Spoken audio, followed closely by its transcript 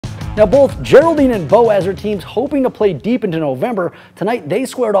Now both Geraldine and Boaz are teams hoping to play deep into November. Tonight they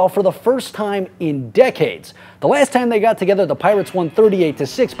squared off for the first time in decades. The last time they got together, the Pirates won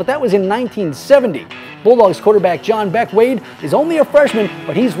 38-6, but that was in 1970. Bulldogs quarterback John Beck Wade is only a freshman,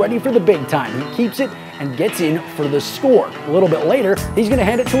 but he's ready for the big time. He keeps it and gets in for the score. A little bit later, he's going to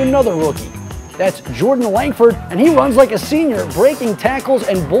hand it to another rookie. That's Jordan Langford, and he runs like a senior, breaking tackles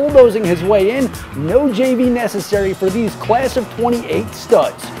and bulldozing his way in. No JV necessary for these class of 28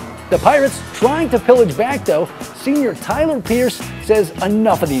 studs. The Pirates trying to pillage back though. Senior Tyler Pierce says,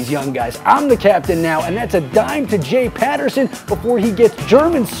 enough of these young guys. I'm the captain now, and that's a dime to Jay Patterson before he gets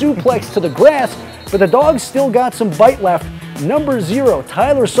German suplex to the grass. But the Dogs still got some bite left. Number 0,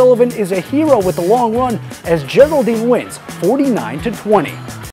 Tyler Sullivan is a hero with the long run as Geraldine wins 49-20.